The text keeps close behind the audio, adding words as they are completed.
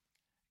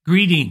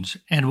Greetings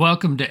and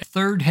welcome to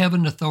Third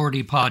Heaven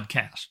Authority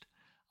Podcast.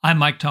 I'm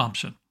Mike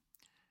Thompson.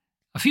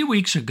 A few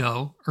weeks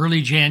ago,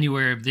 early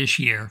January of this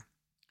year,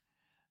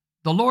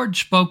 the Lord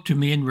spoke to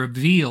me and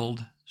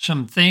revealed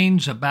some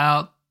things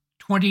about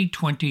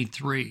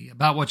 2023,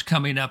 about what's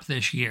coming up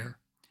this year.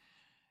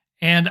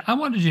 And I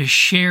wanted to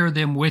share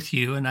them with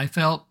you, and I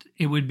felt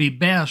it would be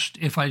best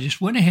if I just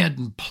went ahead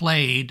and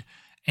played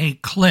a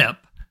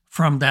clip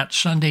from that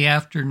Sunday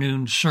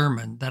afternoon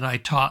sermon that I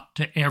taught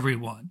to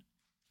everyone.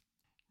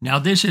 Now,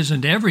 this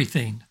isn't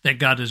everything that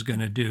God is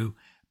going to do,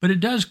 but it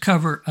does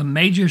cover a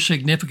major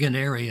significant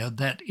area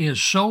that is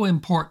so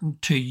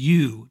important to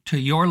you, to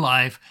your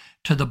life,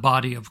 to the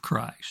body of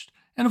Christ.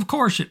 And of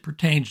course, it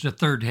pertains to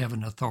Third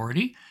Heaven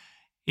Authority.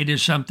 It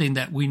is something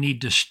that we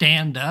need to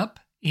stand up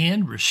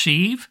in,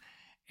 receive,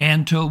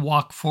 and to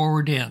walk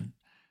forward in.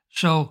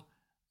 So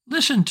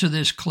listen to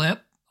this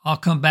clip. I'll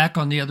come back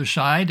on the other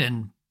side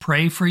and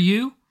pray for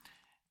you.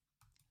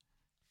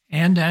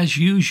 And as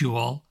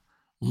usual,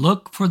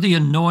 look for the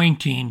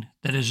anointing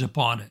that is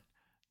upon it.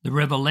 The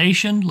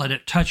revelation, let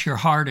it touch your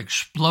heart,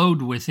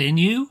 explode within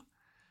you,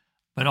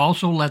 but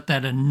also let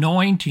that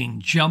anointing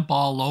jump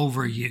all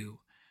over you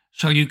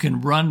so you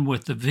can run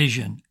with the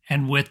vision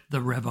and with the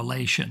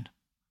revelation.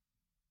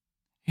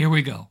 Here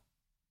we go.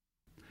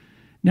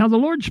 Now, the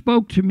Lord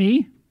spoke to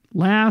me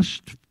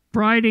last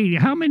Friday.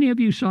 How many of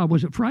you saw,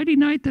 was it Friday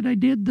night that I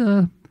did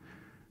the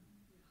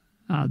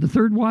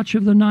third watch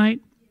of the night?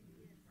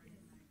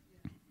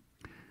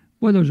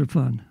 Boy, those are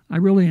fun. I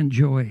really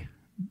enjoy.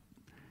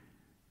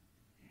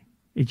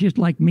 It's just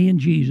like me and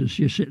Jesus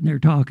just sitting there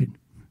talking.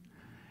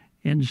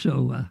 And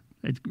so,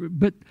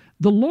 but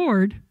the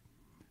Lord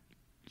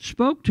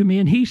spoke to me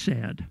and he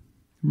said,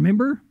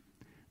 remember,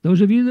 those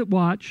of you that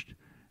watched,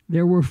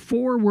 there were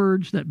 4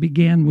 words that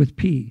began with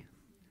P.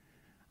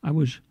 I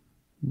was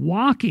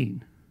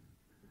walking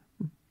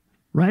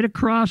right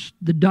across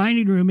the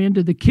dining room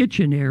into the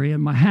kitchen area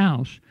in my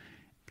house,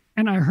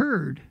 and I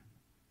heard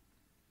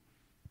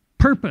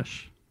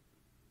purpose.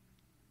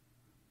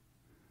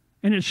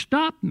 And it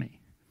stopped me.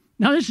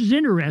 Now, this is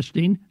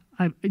interesting.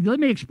 Let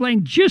me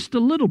explain just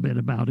a little bit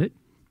about it,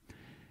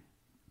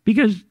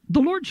 because the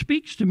Lord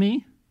speaks to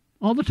me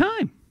all the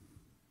time.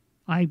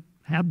 I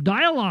have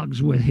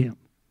dialogues with him.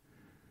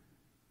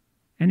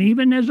 And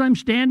even as I'm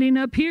standing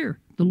up here,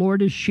 the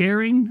Lord is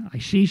sharing. I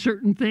see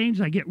certain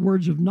things. I get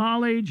words of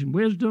knowledge and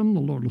wisdom.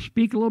 The Lord will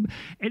speak a little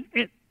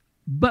bit.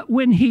 But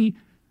when he,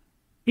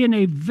 in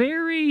a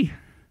very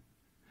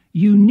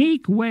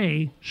unique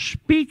way,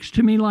 speaks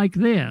to me like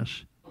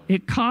this,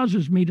 it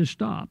causes me to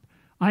stop.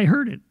 I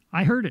heard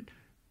it.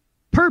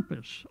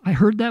 Purpose. I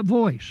heard that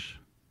voice.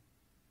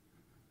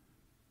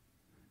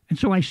 And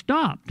so I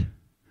stopped.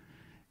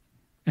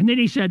 And then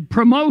he said,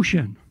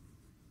 promotion.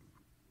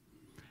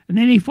 And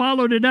then he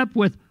followed it up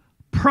with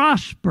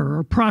prosper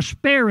or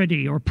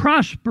prosperity or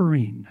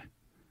prospering.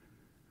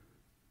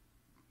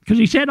 Because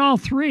he said all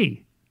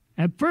 3.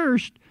 At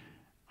first,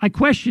 I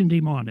questioned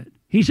him on it.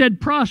 He said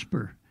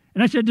prosper.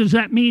 And I said, does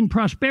that mean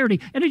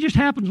prosperity? And it just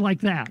happens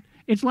like that.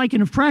 It's like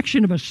in a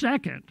fraction of a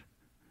second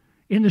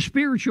in the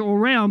spiritual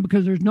realm,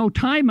 because there's no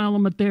time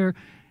element there.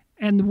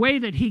 And the way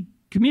that he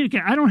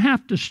communicates, I don't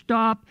have to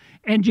stop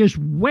and just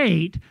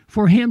wait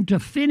for him to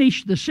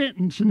finish the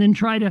sentence and then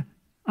try to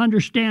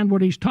understand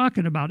what he's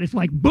talking about. It's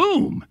like,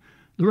 boom,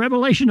 the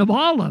revelation of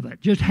all of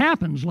it just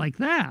happens like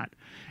that.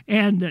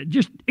 And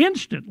just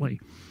instantly.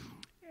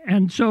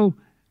 And so,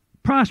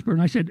 prosper.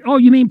 And I said, oh,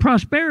 you mean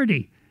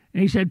prosperity?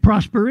 And he said,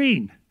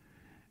 prospering.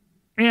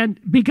 And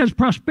because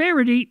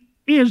prosperity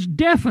is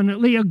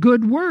definitely a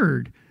good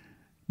word.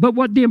 But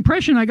what the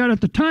impression I got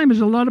at the time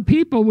is a lot of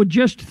people would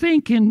just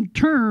think in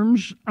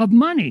terms of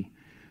money,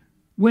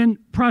 when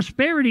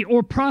prosperity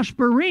or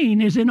prospering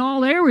is in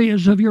all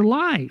areas of your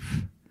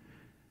life.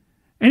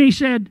 And he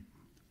said,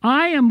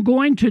 I am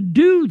going to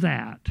do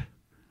that.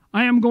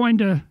 I am going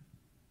to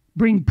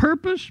bring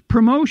purpose,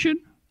 promotion,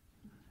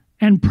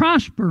 and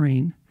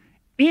prospering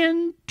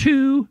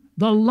into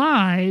the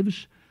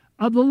lives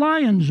of the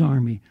Lion's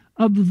Army,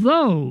 of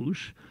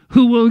those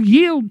who will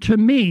yield to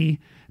me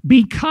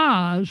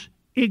because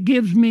it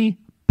gives me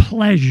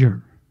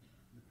pleasure.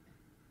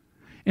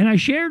 And I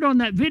shared on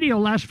that video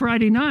last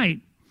Friday night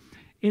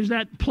is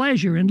that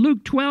pleasure. In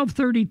Luke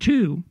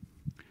 12:32,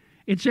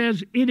 it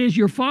says, it is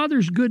your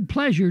Father's good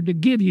pleasure to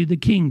give you the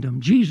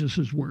kingdom,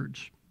 Jesus'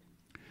 words.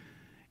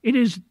 It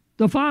is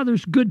the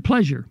Father's good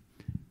pleasure.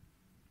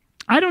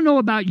 I don't know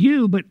about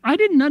you, but I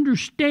didn't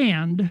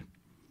understand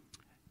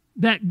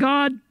that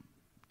God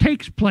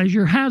takes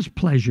pleasure, has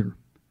pleasure,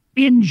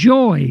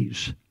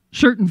 enjoys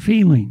certain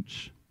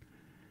feelings.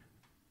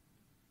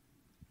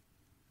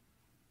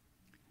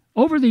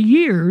 Over the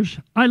years,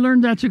 I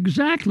learned that's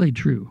exactly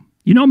true.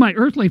 You know, my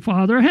earthly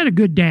father, I had a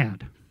good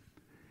dad.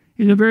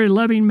 He's a very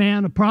loving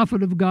man, a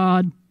prophet of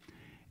God.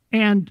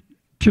 And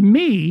to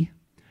me,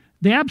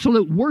 the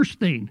absolute worst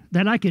thing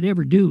that I could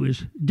ever do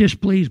is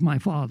displease my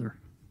father.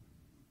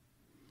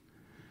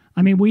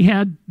 I mean, we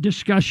had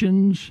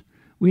discussions,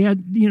 we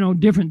had,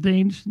 different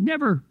things,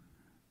 never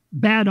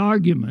bad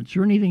arguments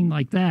or anything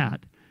like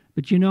that.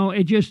 But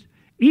it just,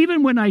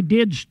 even when I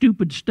did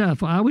stupid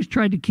stuff, I always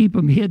tried to keep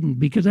them hidden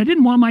because I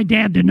didn't want my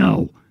dad to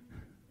know.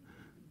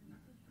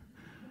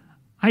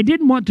 I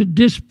didn't want to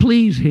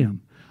displease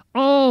him.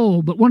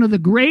 Oh, but one of the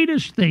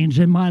greatest things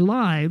in my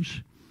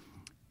lives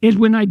is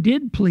when I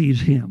did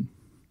please him.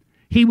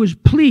 He was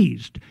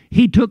pleased.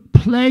 He took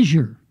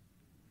pleasure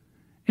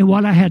in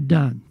what I had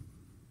done.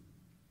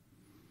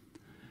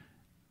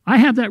 I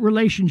have that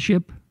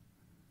relationship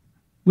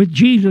with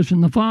Jesus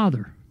and the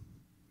Father.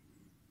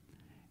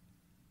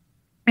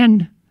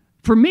 And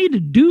for me to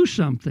do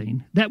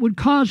something that would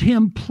cause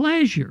him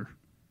pleasure,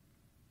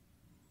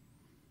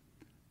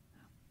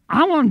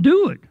 I want to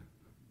do it.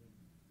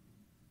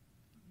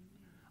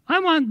 I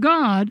want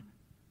God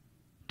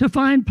to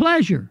find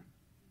pleasure,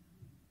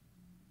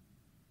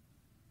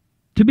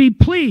 to be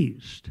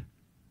pleased.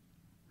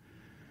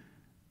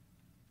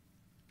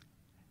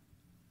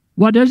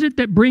 What is it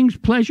that brings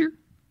pleasure?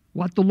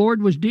 What the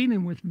Lord was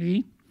dealing with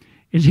me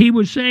is he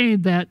was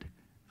saying that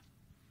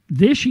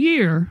this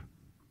year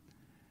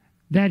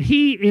that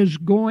he is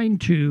going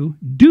to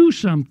do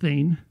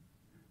something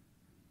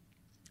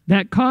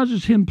that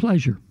causes him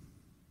pleasure.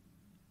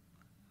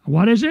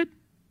 What is it?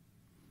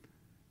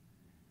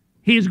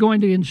 He is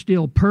going to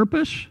instill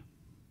purpose.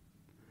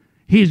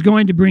 He is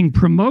going to bring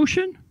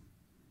promotion.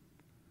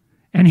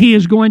 And he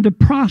is going to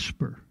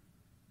prosper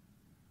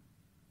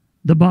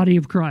the body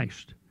of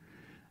Christ.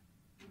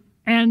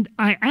 And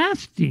I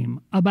asked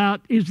him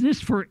about, is this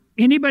for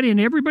anybody and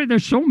everybody?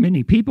 There's so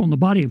many people in the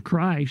body of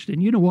Christ.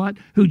 And you know what?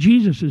 Who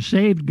Jesus has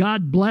saved.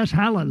 God bless.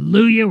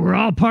 Hallelujah. We're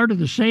all part of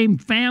the same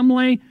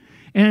family.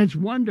 And it's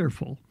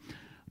wonderful.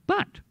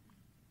 But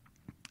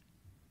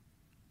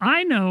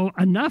I know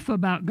enough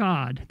about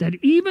God that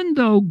even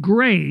though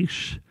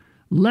grace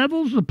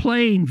levels the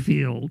playing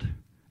field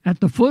at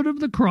the foot of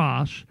the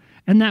cross,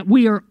 and that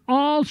we are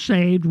all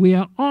saved, we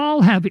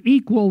all have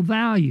equal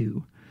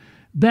value,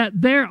 that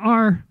there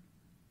are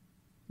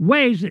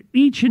ways that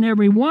each and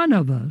every one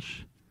of us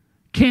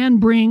can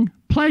bring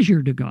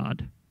pleasure to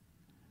God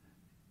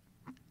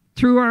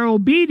through our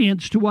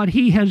obedience to what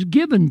he has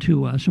given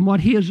to us and what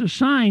he has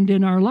assigned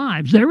in our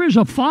lives. There is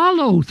a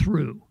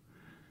follow-through.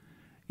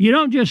 You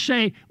don't just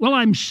say, well,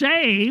 I'm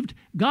saved.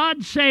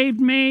 God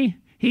saved me.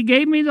 He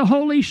gave me the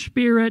Holy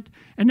Spirit,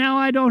 and now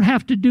I don't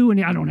have to do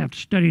any. I don't have to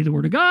study the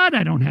Word of God.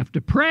 I don't have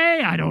to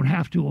pray. I don't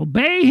have to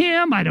obey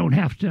him. I don't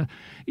have to,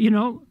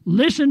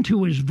 listen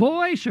to his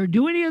voice or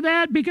do any of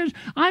that because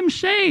I'm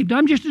saved.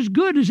 I'm just as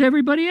good as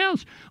everybody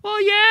else.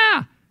 Well,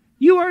 yeah,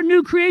 you are a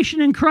new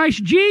creation in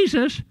Christ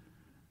Jesus,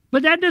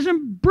 but that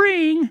doesn't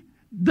bring,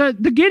 the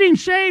getting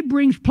saved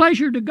brings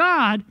pleasure to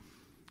God,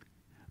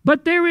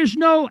 but there is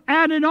no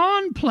added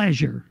on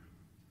pleasure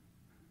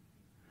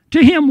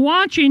to him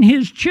watching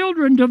his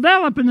children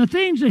develop in the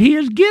things that he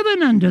has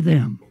given unto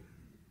them.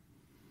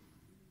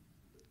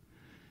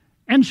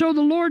 And so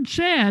the Lord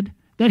said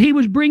that he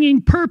was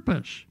bringing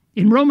purpose.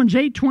 In Romans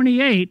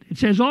 8:28, it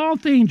says, all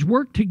things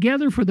work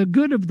together for the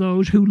good of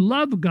those who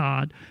love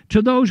God,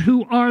 to those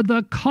who are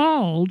the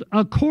called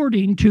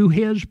according to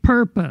his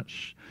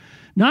purpose.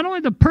 Not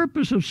only the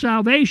purpose of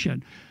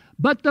salvation,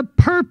 but the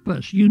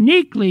purpose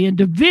uniquely,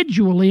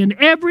 individually in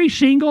every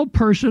single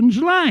person's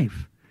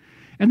life.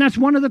 And that's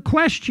one of the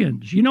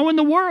questions. In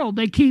the world,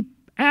 they keep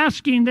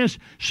asking this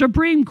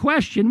supreme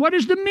question, what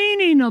is the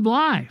meaning of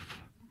life?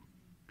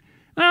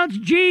 Well, it's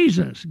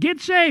Jesus. Get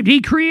saved. He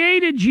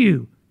created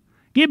you.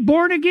 Get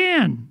born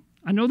again.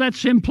 I know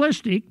that's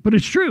simplistic, but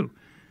it's true.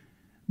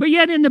 But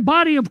yet in the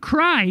body of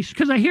Christ,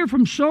 because I hear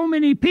from so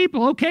many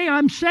people, okay,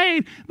 I'm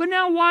saved, but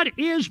now what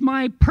is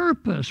my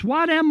purpose?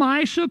 What am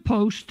I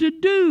supposed to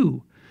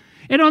do?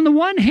 And on the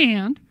one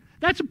hand,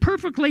 that's a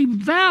perfectly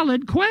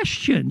valid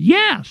question.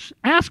 Yes,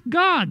 ask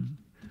God.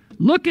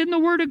 Look in the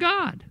Word of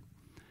God.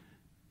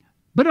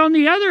 But on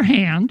the other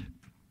hand,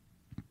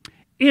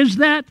 is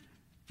that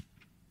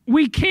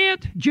we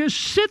can't just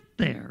sit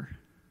there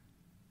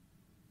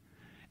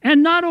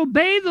and not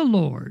obey the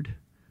Lord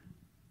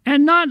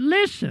and not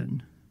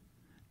listen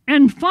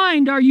and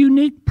find our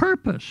unique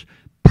purpose.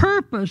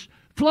 Purpose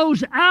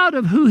flows out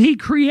of who he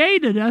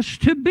created us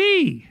to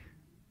be.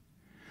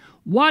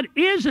 What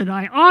is it?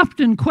 I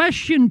often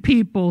question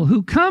people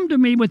who come to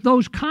me with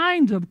those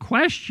kinds of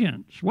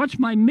questions. What's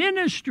my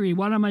ministry?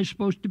 What am I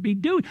supposed to be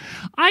doing?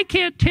 I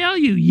can't tell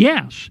you.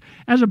 Yes,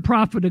 as a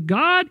prophet of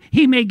God,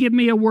 he may give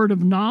me a word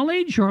of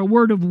knowledge or a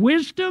word of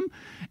wisdom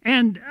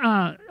and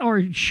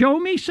or show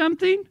me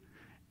something.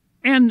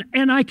 And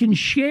I can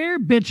share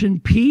bits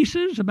and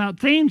pieces about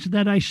things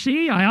that I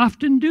see. I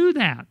often do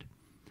that.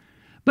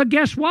 But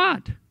guess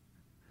what?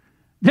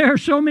 There are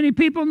so many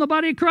people in the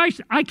body of Christ,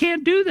 I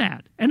can't do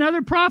that. And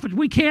other prophets,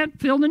 we can't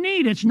fill the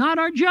need. It's not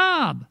our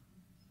job.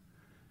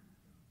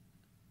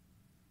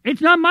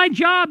 It's not my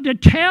job to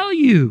tell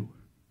you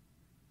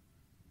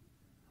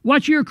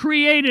what you're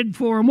created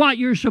for and what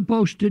you're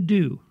supposed to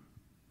do.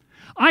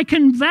 I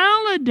can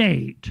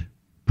validate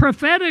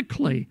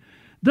prophetically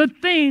the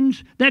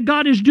things that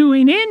God is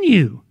doing in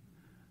you.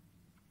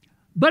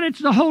 But it's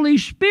the Holy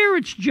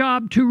Spirit's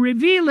job to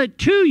reveal it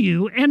to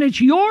you, and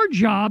it's your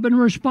job and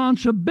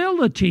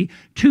responsibility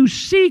to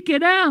seek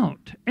it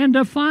out and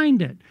to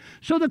find it.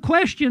 So the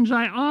questions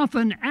I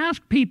often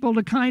ask people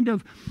to kind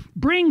of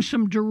bring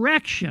some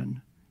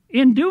direction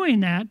in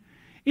doing that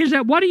is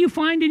that, what do you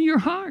find in your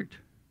heart?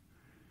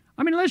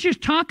 I mean, let's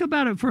just talk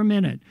about it for a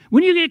minute.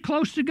 When you get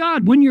close to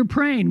God, when you're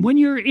praying, when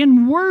you're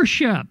in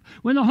worship,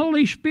 when the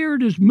Holy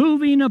Spirit is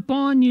moving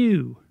upon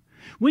you,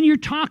 when you're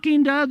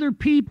talking to other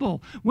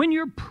people, when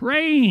you're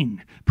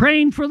praying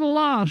for the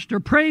lost or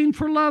praying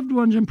for loved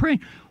ones and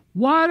praying,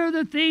 what are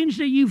the things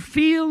that you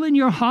feel in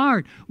your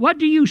heart? What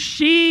do you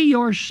see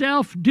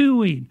yourself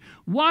doing?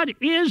 What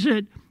is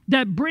it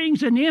that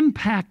brings an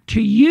impact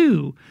to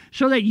you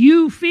so that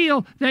you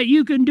feel that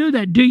you can do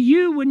that? Do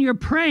you, when you're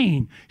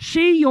praying,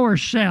 see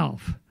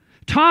yourself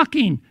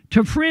talking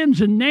to friends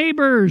and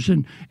neighbors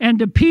and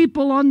to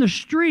people on the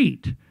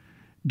street?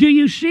 Do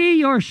you see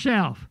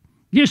yourself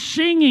just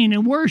singing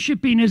and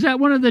worshiping? Is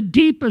that one of the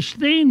deepest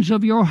things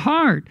of your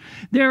heart?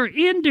 There are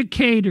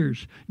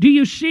indicators. Do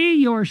you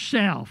see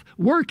yourself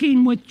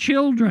working with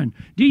children?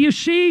 Do you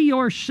see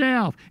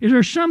yourself? Is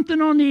there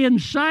something on the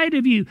inside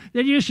of you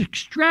that just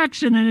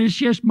extracts it, and it's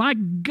just, my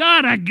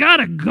God, I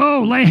gotta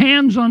go lay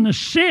hands on the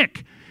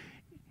sick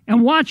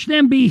and watch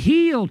them be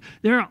healed?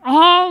 There are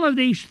all of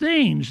these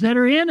things that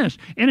are in us,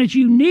 and it's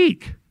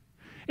unique.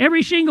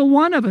 Every single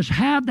one of us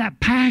have that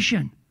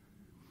passion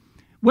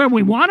where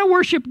we want to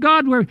worship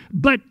God,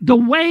 but the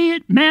way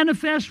it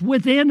manifests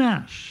within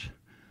us,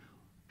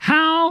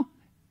 how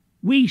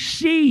we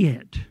see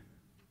it,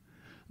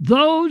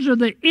 those are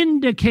the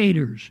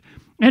indicators.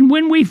 And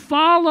when we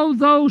follow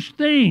those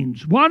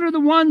things, what are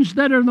the ones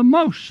that are the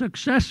most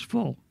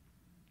successful?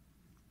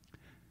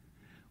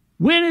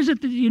 When is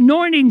it that the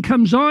anointing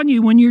comes on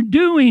you? When you're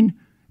doing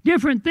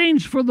different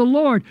things for the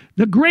Lord,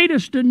 the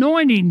greatest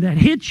anointing that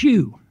hits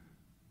you.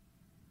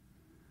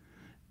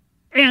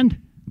 And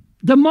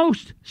the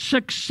most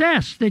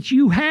success that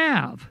you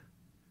have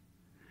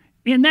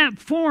in that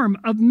form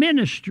of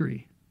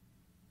ministry.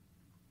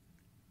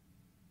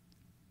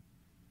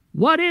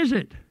 What is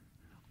it?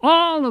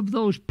 All of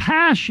those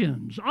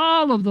passions,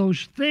 all of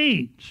those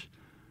things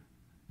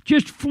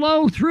just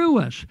flow through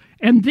us.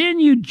 And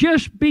then you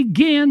just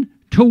begin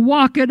to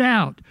walk it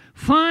out.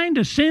 Find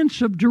a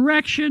sense of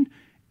direction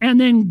and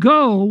then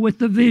go with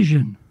the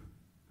vision.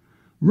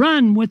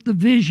 Run with the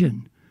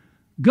vision.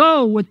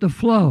 Go with the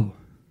flow.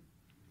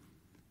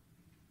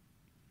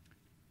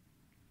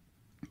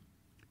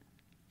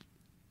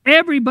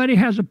 Everybody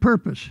has a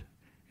purpose.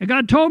 And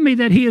God told me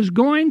that He is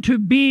going to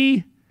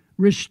be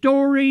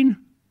restoring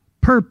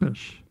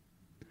purpose.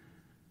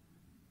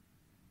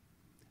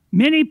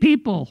 Many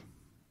people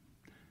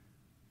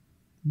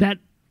that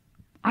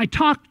I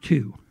talk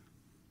to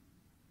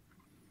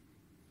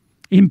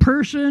in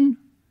person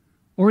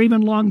or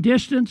even long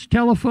distance,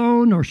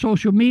 telephone or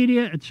social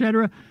media,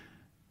 etc.,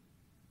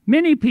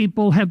 many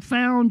people have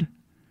found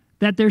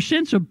that their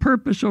sense of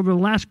purpose over the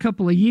last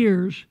couple of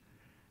years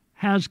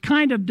has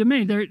kind of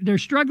diminished. They're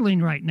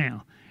struggling right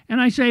now. And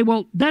I say,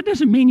 well, that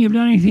doesn't mean you've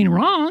done anything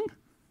wrong.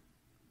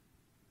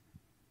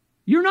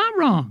 You're not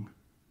wrong.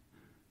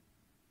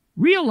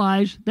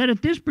 Realize that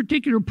at this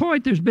particular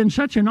point, there's been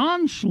such an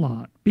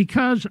onslaught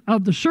because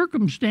of the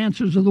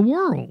circumstances of the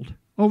world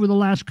over the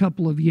last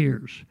couple of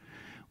years.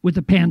 With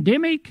the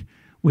pandemic,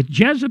 with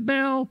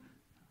Jezebel,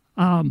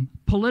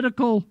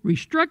 political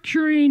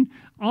restructuring,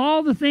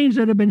 all the things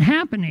that have been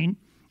happening,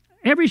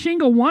 every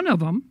single one of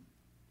them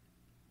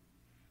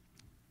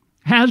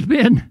has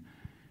been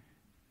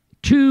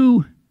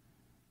to,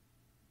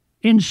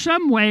 in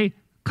some way,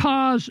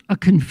 cause a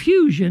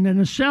confusion and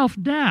a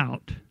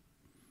self-doubt.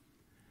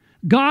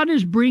 God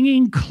is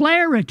bringing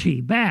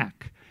clarity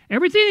back.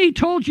 Everything He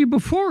told you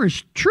before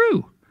is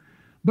true.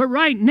 But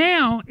right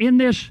now, in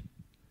this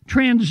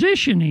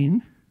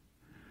transitioning,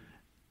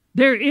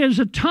 there is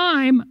a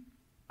time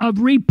of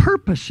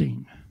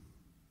repurposing.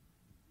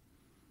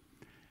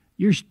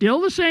 You're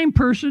still the same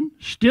person,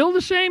 still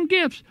the same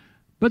gifts,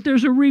 but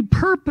there's a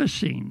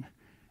repurposing,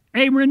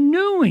 a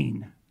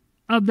renewing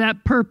of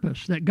that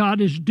purpose that God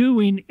is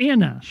doing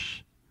in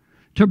us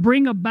to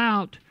bring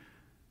about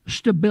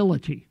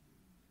stability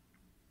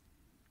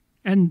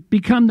and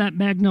become that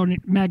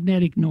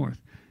magnetic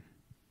north.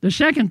 The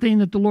second thing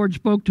that the Lord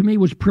spoke to me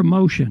was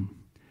promotion.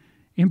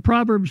 In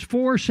Proverbs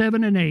 4,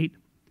 7, and 8,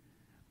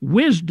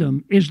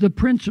 wisdom is the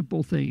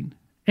principal thing.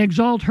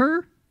 Exalt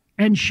her,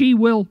 and she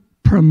will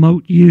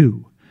promote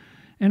you.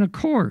 And of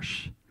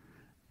course,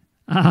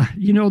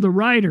 the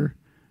writer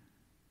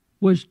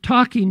was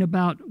talking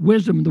about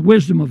wisdom, the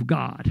wisdom of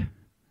God.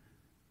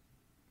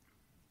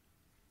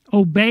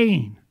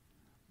 Obeying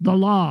the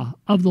law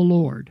of the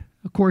Lord.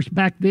 Of course,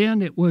 back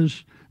then it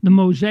was the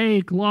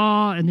Mosaic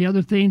law and the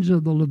other things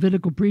of the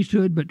Levitical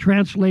priesthood, but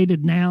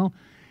translated now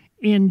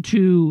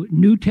into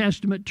New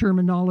Testament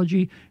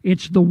terminology,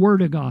 it's the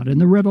Word of God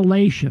and the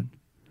revelation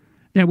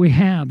that we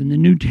have in the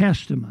New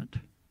Testament.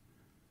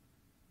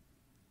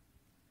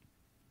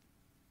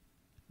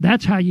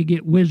 That's how you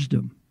get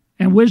wisdom.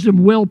 And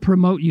wisdom will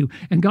promote you.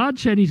 And God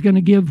said he's going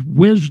to give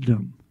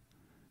wisdom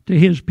to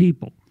his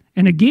people.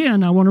 And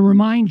again, I want to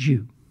remind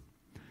you,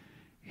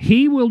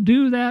 he will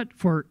do that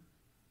for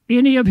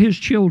any of his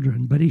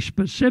children, but he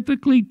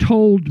specifically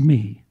told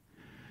me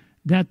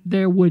that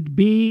there would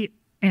be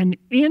an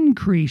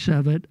increase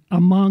of it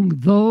among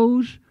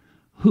those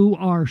who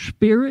are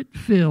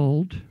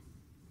spirit-filled,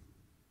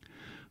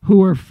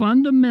 who are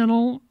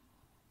fundamental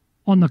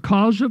on the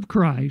cause of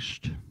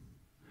Christ,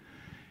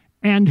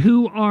 and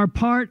who are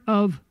part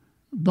of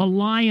the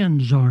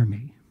Lion's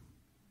Army.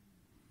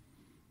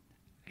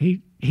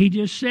 He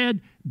just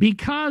said,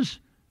 because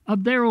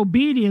of their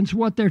obedience,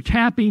 what they're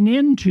tapping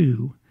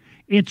into,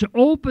 it's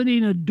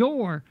opening a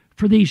door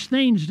for these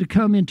things to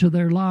come into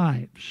their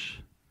lives.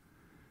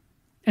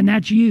 And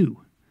that's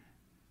you.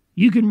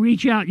 You can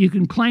reach out, you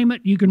can claim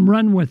it, you can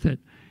run with it.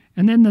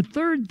 And then the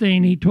third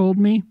thing he told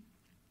me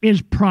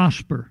is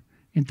prosper.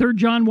 In 3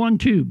 John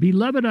 1:2,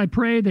 Beloved, I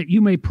pray that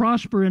you may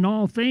prosper in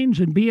all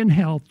things and be in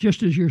health,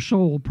 just as your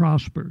soul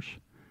prospers.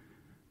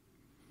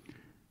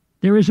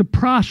 There is a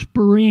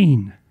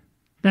prospering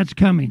that's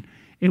coming.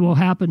 It will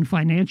happen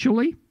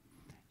financially.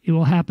 It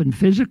will happen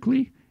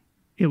physically.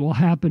 It will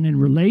happen in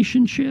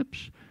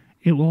relationships.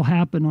 It will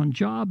happen on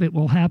job. It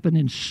will happen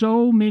in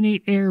so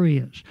many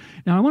areas.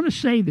 Now, I want to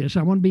say this.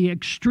 I want to be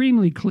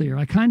extremely clear.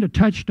 I kind of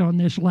touched on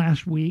this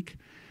last week,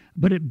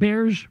 but it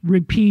bears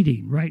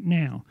repeating right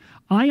now.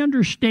 I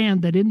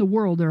understand that in the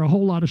world there are a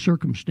whole lot of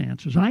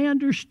circumstances. I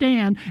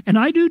understand, and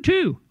I do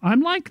too.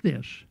 I'm like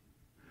this,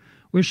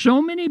 where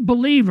so many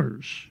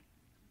believers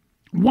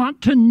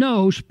want to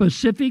know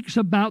specifics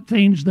about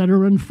things that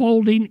are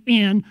unfolding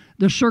in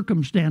the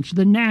circumstance,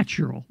 the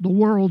natural, the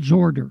world's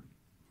order.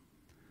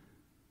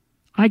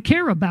 I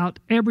care about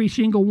every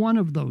single one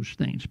of those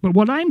things. But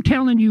what I'm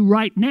telling you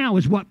right now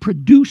is what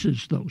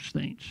produces those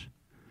things.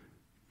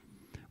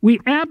 We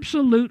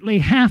absolutely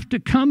have to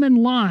come in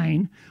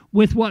line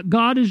with what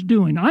God is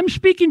doing. I'm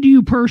speaking to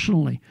you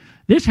personally.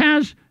 This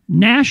has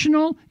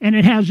national and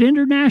it has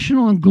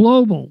international and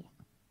global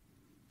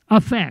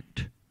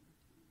effect.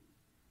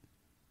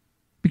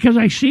 Because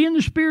I see in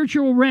the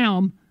spiritual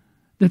realm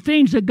the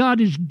things that God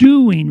is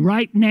doing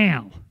right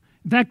now.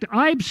 In fact,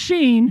 I've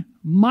seen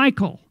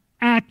Michael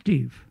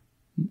active.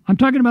 I'm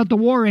talking about the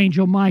war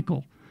angel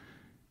Michael.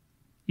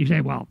 You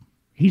say, well,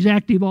 he's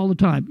active all the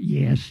time.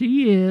 Yes,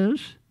 he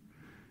is.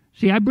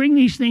 See, I bring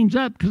these things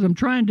up because I'm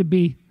trying to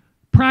be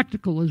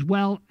practical as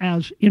well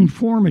as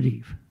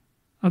informative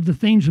of the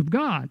things of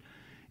God.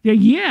 Yeah,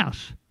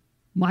 yes,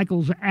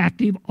 Michael's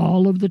active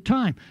all of the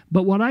time.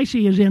 But what I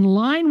see is in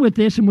line with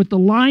this and with the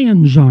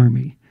Lion's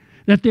Army,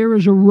 that there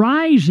is a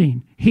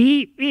rising.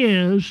 He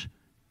is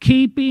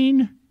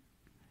keeping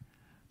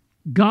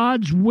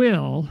God's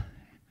will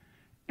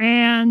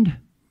and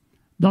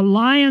the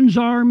Lion's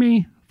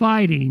Army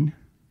fighting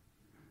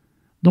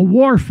the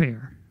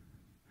warfare.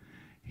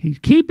 He's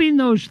keeping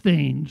those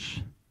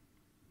things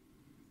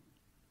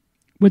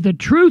with the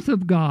truth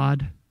of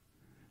God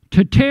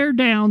to tear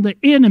down the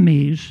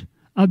enemies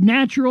of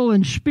natural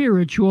and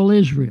spiritual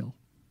Israel.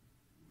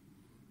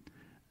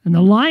 And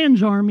the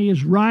Lion's Army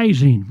is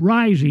rising,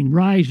 rising,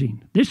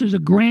 rising. This is a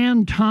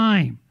grand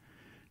time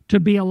to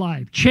be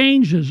alive.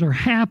 Changes are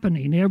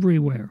happening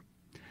everywhere.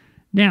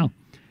 Now,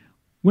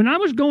 when I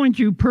was going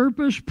through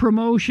purpose,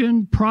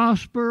 promotion,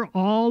 prosper,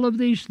 all of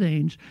these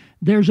things,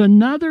 there's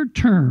another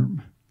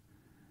term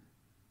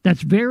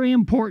that's very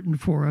important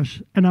for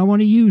us, and I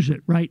want to use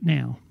it right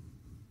now.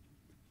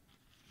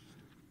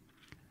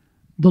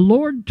 The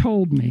Lord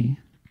told me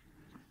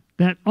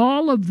that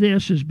all of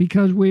this is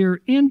because we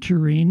are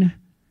entering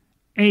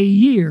a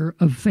year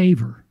of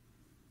favor.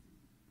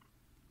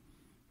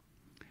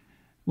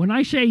 When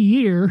I say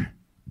year,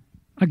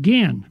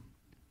 again,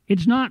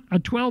 it's not a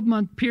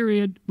 12-month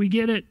period. We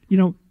get it.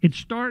 It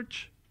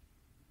starts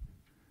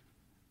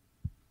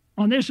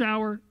on this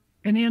hour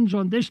and ends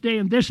on this day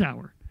and this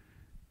hour.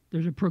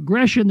 There's a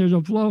progression, there's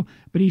a flow.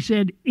 But he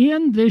said,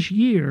 in this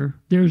year,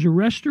 there's a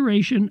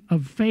restoration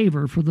of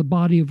favor for the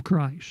body of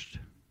Christ.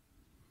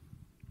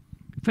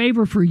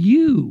 Favor for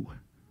you.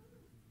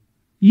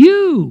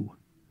 You.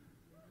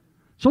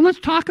 So let's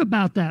talk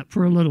about that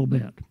for a little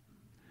bit.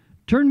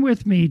 Turn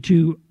with me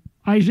to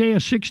Isaiah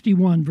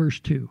 61, verse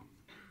 2.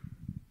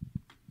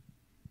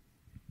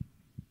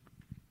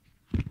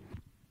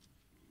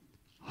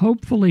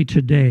 Hopefully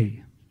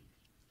today,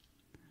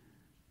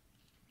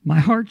 my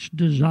heart's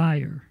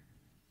desire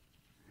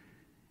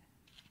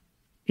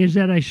is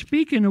that I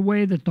speak in a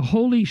way that the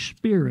Holy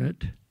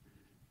Spirit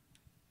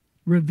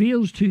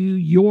reveals to you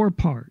your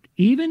part.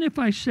 Even if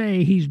I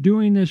say he's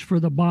doing this for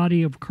the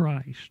body of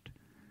Christ,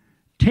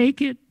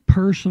 take it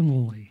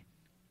personally.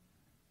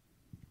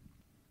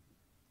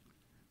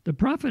 The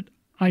prophet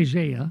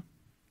Isaiah,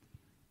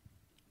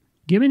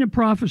 giving a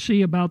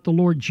prophecy about the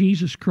Lord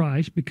Jesus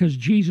Christ, because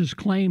Jesus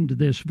claimed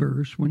this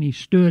verse when he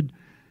stood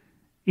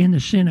in the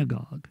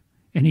synagogue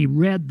and he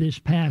read this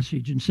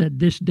passage and said,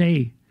 this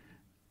day,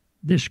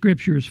 this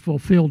scripture is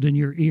fulfilled in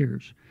your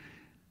ears.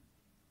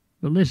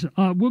 But listen,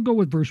 we'll go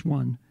with verse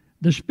 1.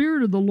 The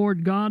Spirit of the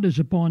Lord God is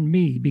upon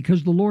me,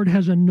 because the Lord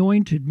has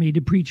anointed me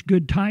to preach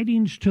good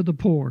tidings to the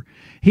poor.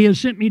 He has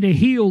sent me to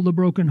heal the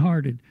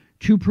brokenhearted,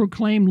 to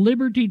proclaim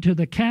liberty to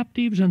the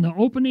captives and the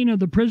opening of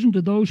the prison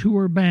to those who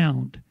are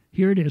bound.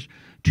 Here it is.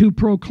 To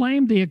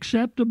proclaim the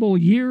acceptable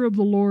year of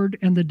the Lord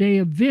and the day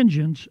of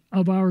vengeance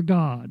of our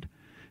God.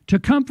 To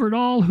comfort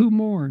all who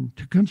mourn,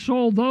 to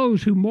console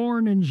those who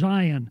mourn in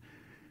Zion.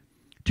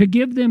 To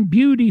give them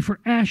beauty for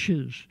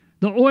ashes,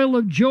 the oil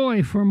of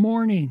joy for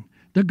mourning,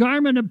 the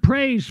garment of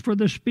praise for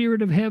the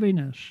spirit of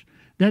heaviness,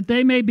 that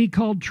they may be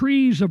called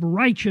trees of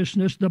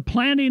righteousness, the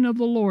planting of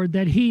the Lord,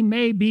 that he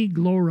may be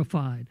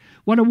glorified.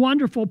 What a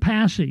wonderful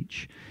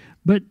passage.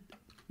 But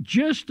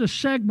just a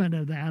segment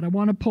of that I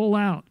want to pull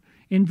out.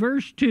 In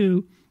verse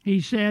 2,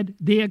 he said,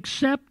 the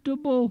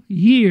acceptable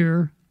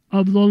year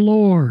of the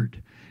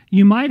Lord.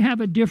 You might have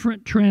a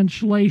different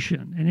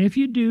translation, and if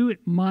you do,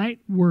 it might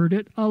word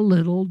it a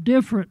little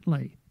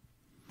differently.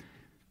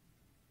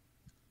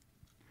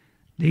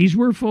 These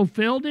were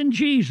fulfilled in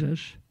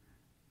Jesus,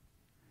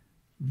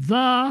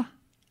 the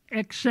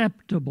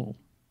acceptable.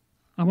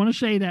 I want to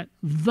say that,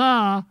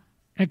 the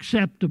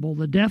acceptable,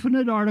 the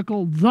definite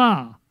article,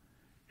 the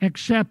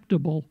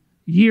acceptable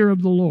year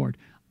of the Lord.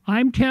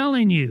 I'm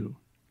telling you,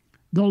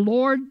 the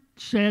Lord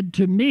said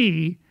to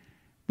me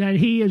that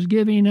he is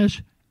giving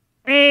us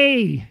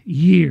a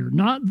year,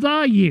 not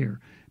the year,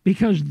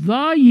 because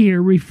the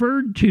year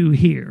referred to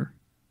here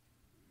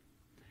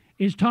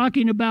is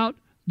talking about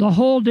the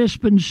whole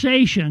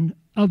dispensation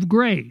of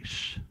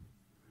grace.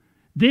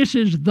 This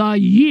is the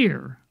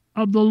year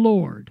of the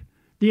Lord,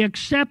 the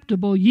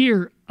acceptable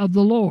year of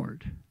the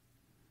Lord.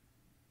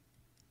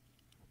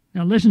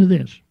 Now listen to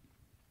this.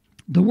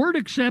 The word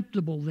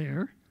acceptable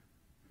there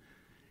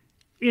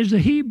is the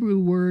Hebrew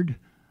word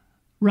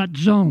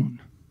ratzon.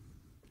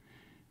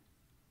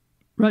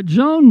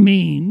 Ratzon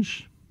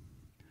means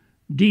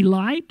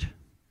delight,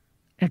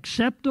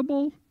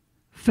 acceptable,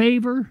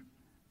 favor,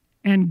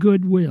 and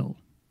goodwill.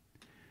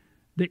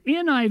 The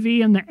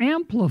NIV and the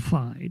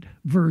Amplified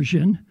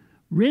version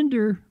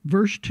render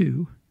verse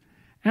 2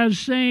 as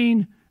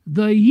saying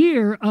the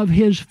year of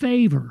his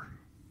favor.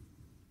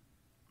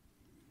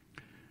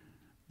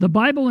 The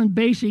Bible in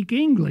Basic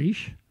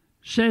English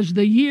says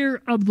the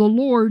year of the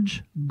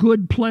Lord's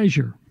good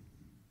pleasure.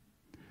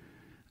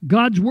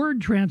 God's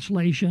Word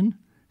translation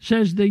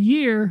says the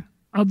year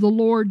of the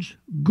Lord's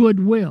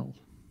goodwill.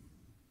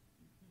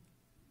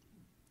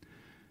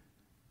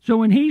 So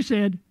when he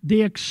said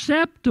the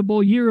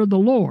acceptable year of the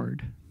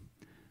Lord,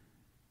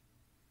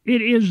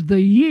 it is the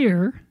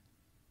year,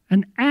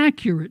 an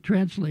accurate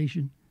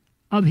translation,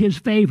 of his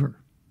favor.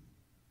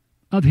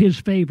 Of his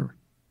favor.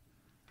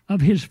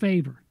 Of his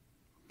favor.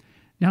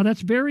 Now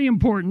that's very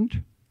important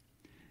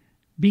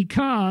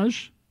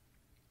because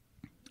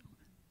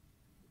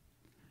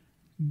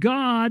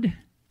God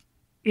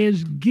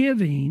is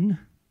giving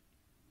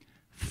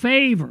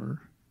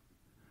favor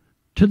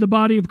to the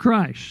body of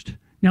Christ.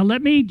 Now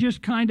let me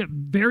just kind of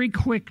very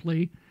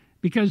quickly,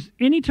 because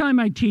anytime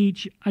I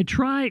teach, I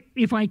try,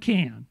 if I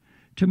can,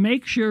 to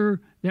make sure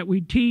that we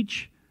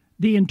teach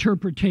the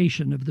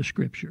interpretation of the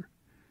Scripture,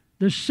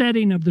 the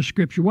setting of the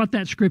Scripture, what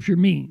that Scripture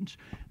means.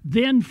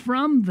 Then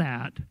from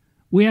that,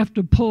 we have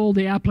to pull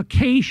the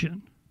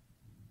application.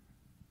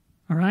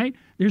 All right?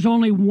 There's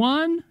only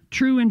one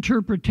true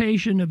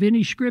interpretation of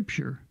any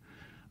Scripture,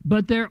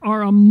 but there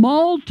are a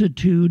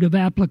multitude of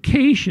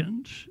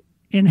applications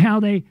in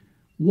how they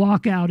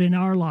walk out in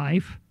our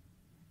life,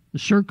 the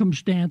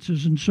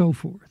circumstances and so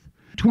forth.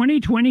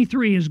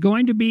 2023 is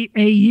going to be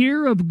a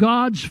year of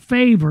God's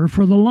favor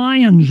for the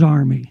Lion's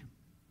Army.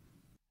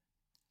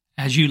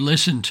 As you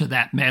listen to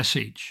that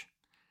message,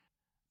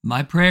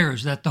 my prayer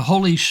is that the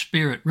Holy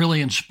Spirit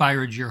really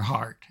inspired your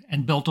heart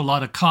and built a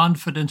lot of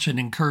confidence and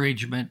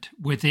encouragement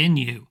within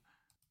you.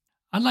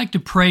 I'd like to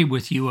pray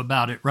with you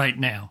about it right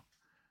now.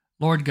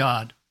 Lord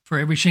God, for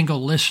every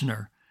single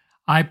listener,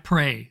 I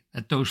pray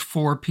that those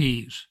 4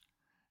 P's,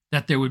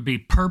 that there would be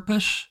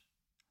purpose,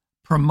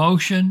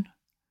 promotion,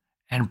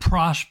 and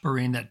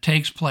prospering that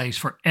takes place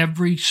for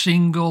every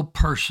single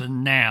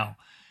person now,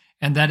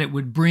 and that it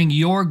would bring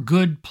your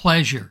good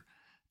pleasure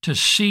to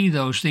see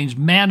those things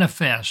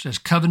manifest as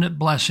covenant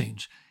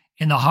blessings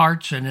in the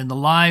hearts and in the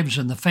lives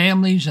and the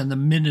families and the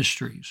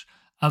ministries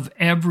of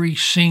every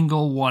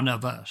single one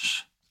of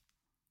us.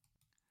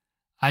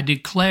 I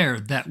declare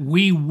that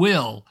we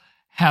will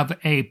have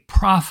a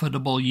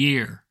profitable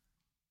year,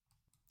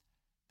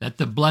 that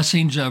the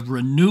blessings of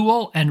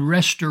renewal and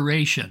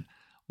restoration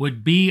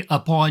would be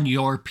upon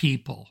your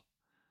people.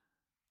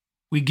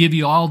 We give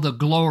you all the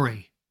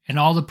glory and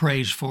all the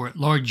praise for it,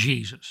 Lord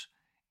Jesus,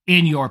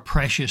 in your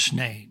precious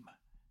name.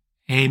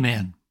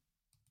 Amen.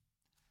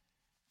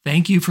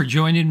 Thank you for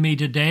joining me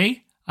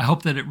today. I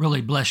hope that it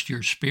really blessed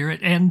your spirit.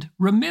 And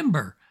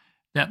remember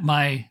that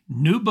my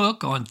new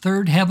book on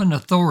Third Heaven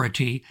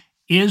Authority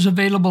is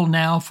available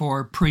now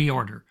for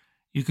pre-order.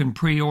 You can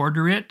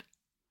pre-order it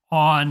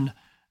on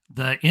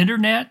the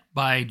internet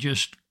by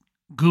just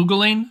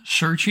Googling,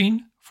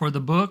 searching for the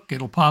book.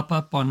 It'll pop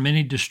up on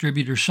many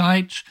distributor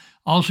sites.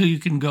 Also, you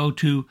can go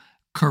to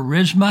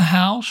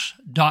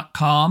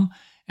charismahouse.com,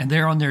 and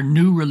there on their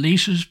new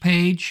releases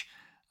page,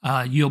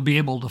 you'll be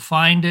able to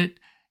find it.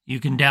 You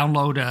can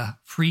download a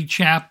free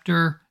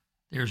chapter.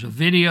 There's a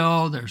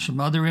video. There's some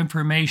other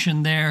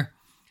information there.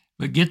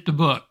 But get the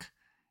book.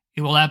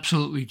 It will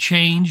absolutely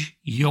change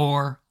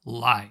your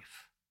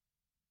life.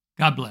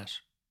 God bless.